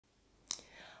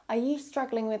Are you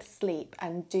struggling with sleep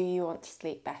and do you want to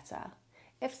sleep better?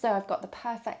 If so, I've got the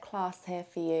perfect class here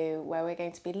for you where we're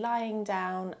going to be lying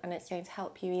down and it's going to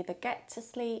help you either get to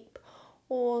sleep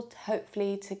or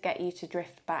hopefully to get you to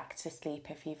drift back to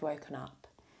sleep if you've woken up.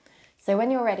 So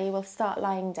when you're ready, we'll start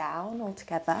lying down all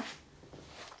together.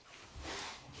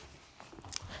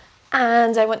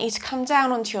 And I want you to come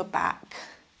down onto your back.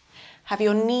 Have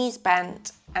your knees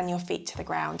bent and your feet to the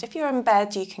ground. If you're in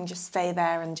bed, you can just stay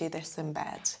there and do this in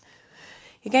bed.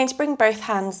 You're going to bring both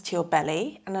hands to your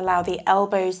belly and allow the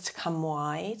elbows to come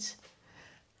wide.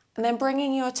 And then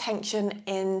bringing your attention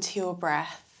into your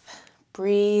breath,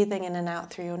 breathing in and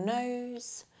out through your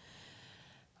nose.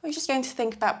 We're just going to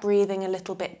think about breathing a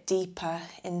little bit deeper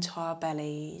into our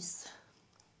bellies.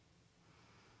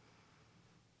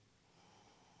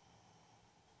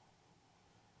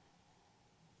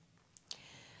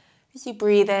 As you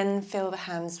breathe in, feel the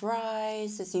hands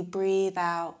rise. As you breathe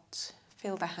out,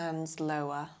 feel the hands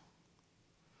lower.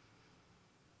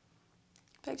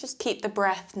 But just keep the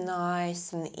breath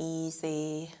nice and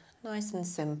easy, nice and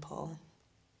simple.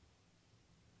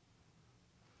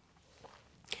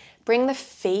 Bring the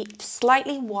feet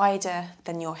slightly wider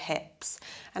than your hips.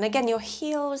 And again, your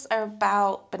heels are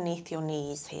about beneath your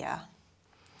knees here.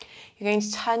 You're going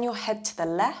to turn your head to the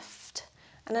left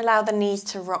and allow the knees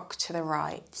to rock to the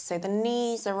right. So the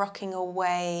knees are rocking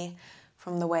away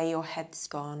from the way your head's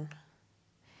gone.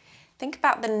 Think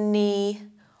about the knee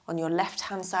on your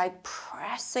left-hand side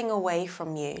pressing away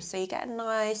from you. So you get a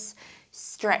nice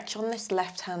stretch on this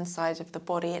left-hand side of the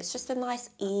body. It's just a nice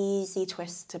easy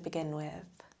twist to begin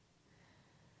with.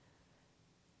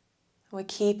 We're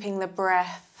keeping the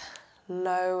breath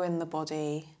low in the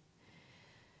body,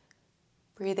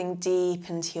 breathing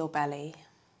deep into your belly.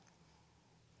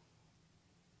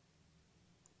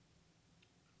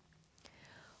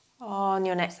 On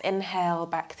your next inhale,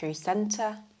 back through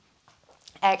center.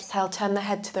 Exhale, turn the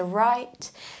head to the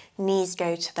right, knees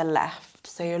go to the left.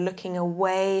 So you're looking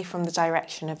away from the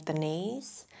direction of the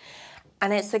knees.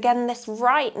 And it's again this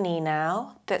right knee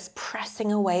now that's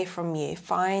pressing away from you,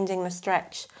 finding the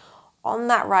stretch on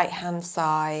that right hand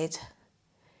side.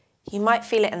 You might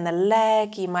feel it in the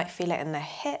leg, you might feel it in the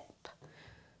hip,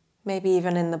 maybe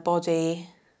even in the body.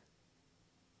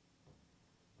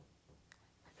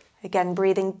 Again,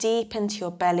 breathing deep into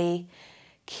your belly.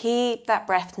 Keep that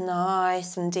breath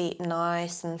nice and deep,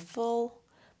 nice and full,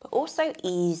 but also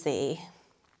easy.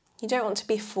 You don't want to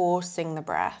be forcing the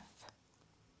breath.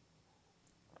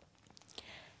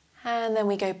 And then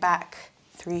we go back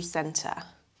through center.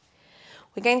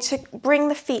 We're going to bring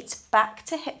the feet back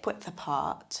to hip width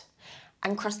apart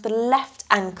and cross the left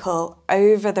ankle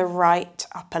over the right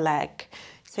upper leg.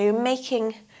 So you're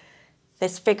making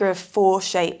this figure of four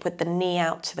shape with the knee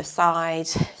out to the side.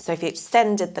 So if you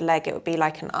extended the leg, it would be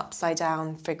like an upside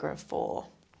down figure of four.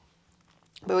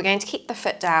 But we're going to keep the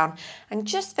foot down and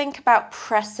just think about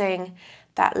pressing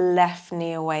that left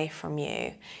knee away from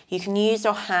you. You can use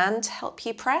your hand to help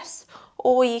you press,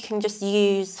 or you can just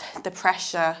use the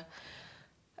pressure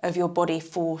of your body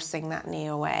forcing that knee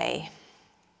away.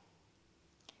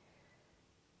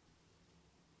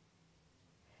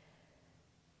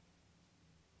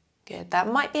 Good,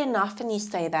 that might be enough and you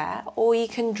stay there, or you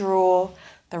can draw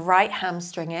the right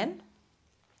hamstring in.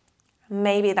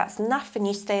 Maybe that's enough and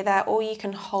you stay there, or you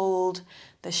can hold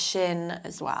the shin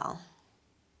as well.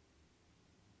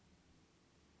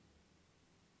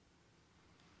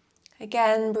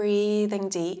 Again, breathing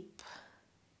deep.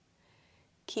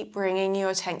 Keep bringing your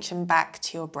attention back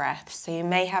to your breath. So you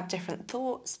may have different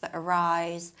thoughts that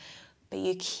arise, but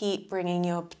you keep bringing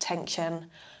your attention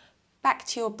back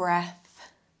to your breath,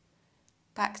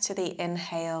 back to the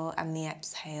inhale and the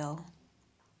exhale.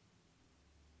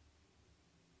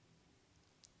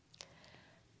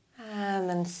 And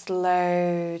then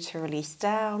slow to release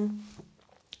down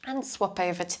and swap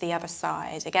over to the other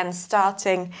side. Again,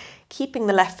 starting, keeping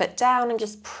the left foot down and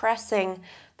just pressing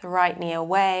the right knee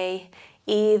away,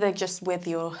 either just with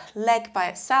your leg by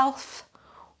itself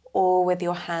or with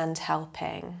your hand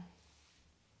helping.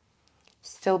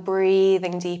 Still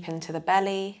breathing deep into the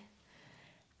belly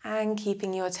and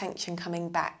keeping your attention coming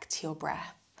back to your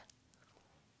breath.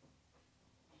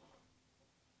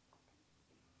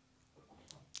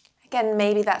 Again,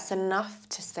 maybe that's enough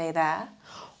to stay there,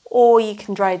 or you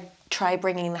can try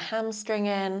bringing the hamstring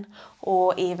in,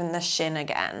 or even the shin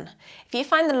again. If you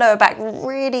find the lower back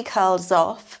really curls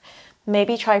off,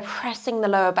 maybe try pressing the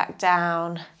lower back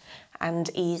down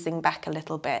and easing back a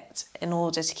little bit in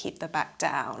order to keep the back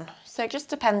down. So it just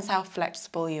depends how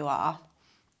flexible you are.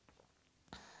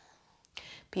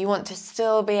 But you want to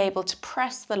still be able to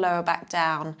press the lower back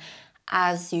down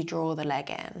as you draw the leg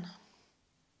in.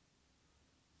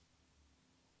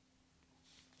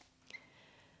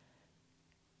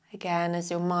 Again, as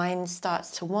your mind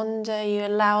starts to wander, you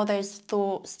allow those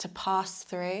thoughts to pass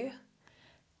through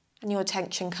and your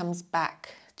attention comes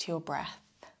back to your breath.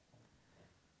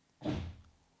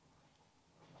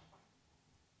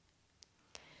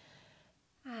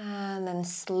 And then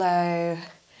slow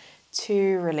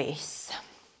to release.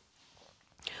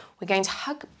 We're going to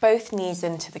hug both knees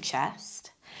into the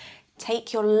chest.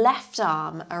 Take your left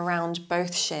arm around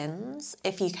both shins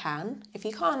if you can. If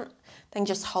you can't, then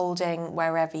just holding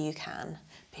wherever you can.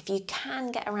 But if you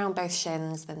can get around both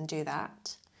shins, then do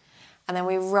that. And then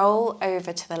we roll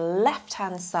over to the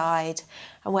left-hand side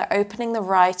and we're opening the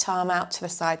right arm out to the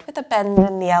side with a bend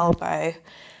in the elbow.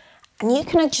 And you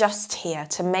can adjust here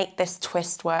to make this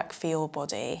twist work for your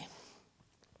body.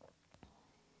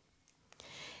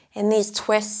 In these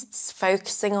twists,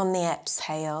 focusing on the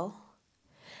exhale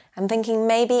and thinking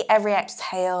maybe every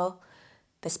exhale,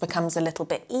 this becomes a little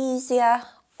bit easier,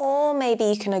 or maybe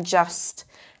you can adjust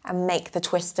and make the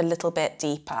twist a little bit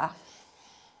deeper.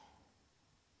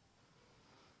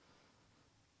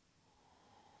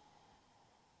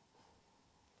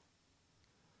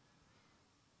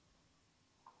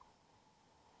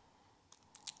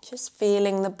 Just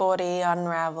feeling the body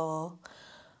unravel,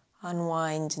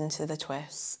 unwind into the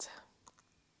twist.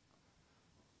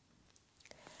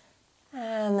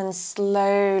 And then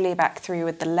slowly back through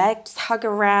with the legs, hug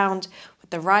around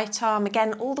with the right arm,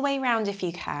 again all the way around if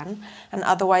you can, and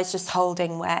otherwise just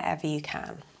holding wherever you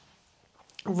can.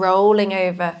 Rolling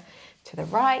over to the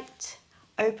right,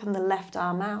 open the left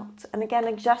arm out, and again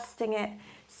adjusting it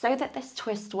so that this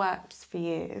twist works for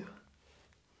you.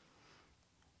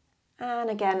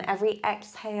 And again, every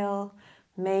exhale,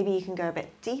 maybe you can go a bit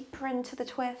deeper into the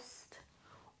twist,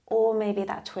 or maybe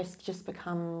that twist just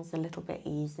becomes a little bit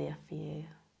easier for you.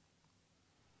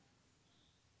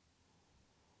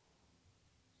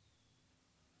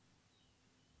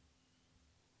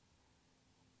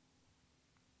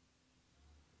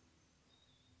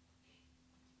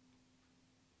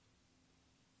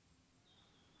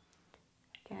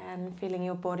 Again, feeling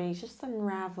your body just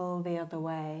unravel the other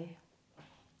way.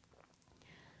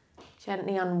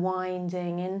 Gently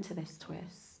unwinding into this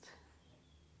twist.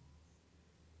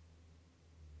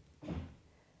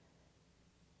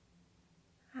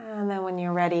 And then when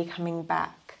you're ready, coming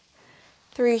back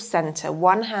through center.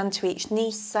 One hand to each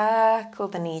knee, circle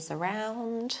the knees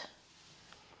around.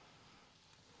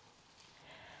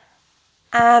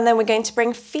 And then we're going to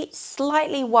bring feet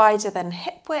slightly wider than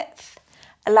hip width.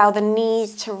 Allow the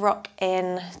knees to rock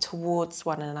in towards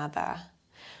one another.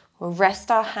 We'll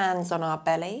rest our hands on our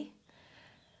belly.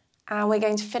 And we're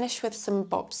going to finish with some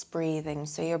box breathing.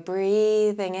 So you're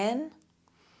breathing in.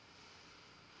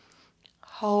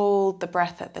 Hold the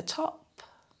breath at the top.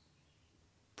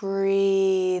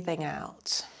 Breathing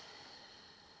out.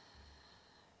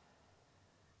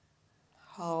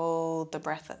 Hold the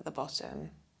breath at the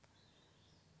bottom.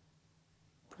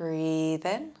 Breathe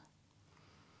in.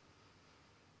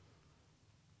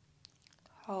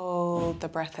 Hold the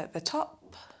breath at the top.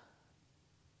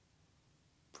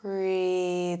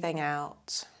 Breathing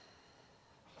out.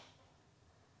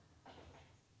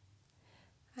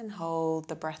 And hold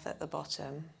the breath at the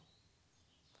bottom.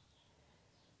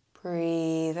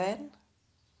 Breathe in.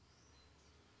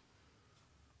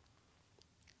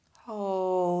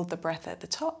 Hold the breath at the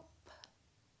top.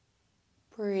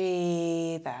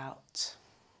 Breathe out.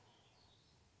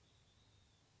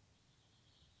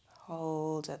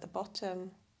 Hold at the bottom.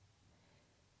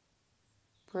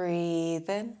 Breathe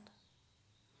in.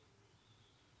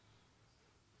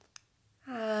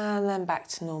 And then back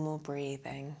to normal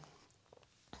breathing.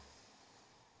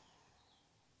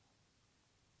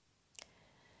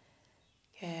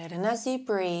 Good, and as you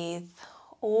breathe,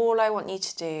 all I want you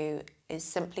to do is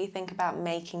simply think about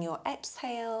making your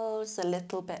exhales a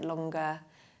little bit longer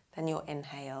than your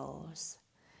inhales.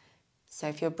 So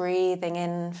if you're breathing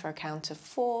in for a count of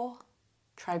 4,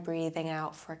 try breathing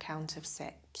out for a count of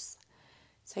 6.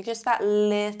 So just that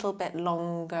little bit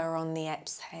longer on the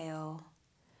exhale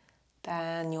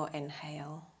than your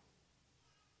inhale.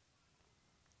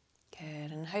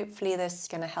 Good, and hopefully this is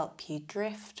going to help you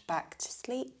drift back to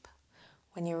sleep.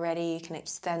 When you're ready, you can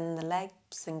extend the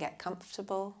legs and get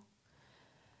comfortable.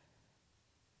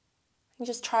 And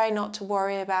just try not to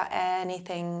worry about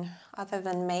anything other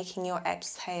than making your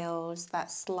exhales that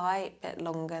slight bit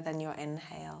longer than your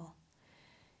inhale.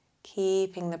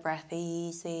 Keeping the breath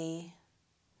easy,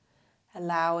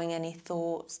 allowing any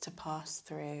thoughts to pass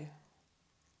through.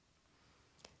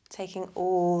 Taking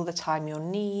all the time you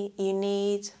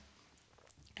need,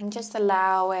 and just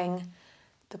allowing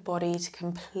the body to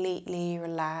completely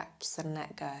relax and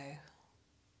let go.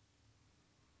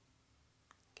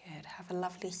 Good. Have a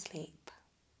lovely sleep.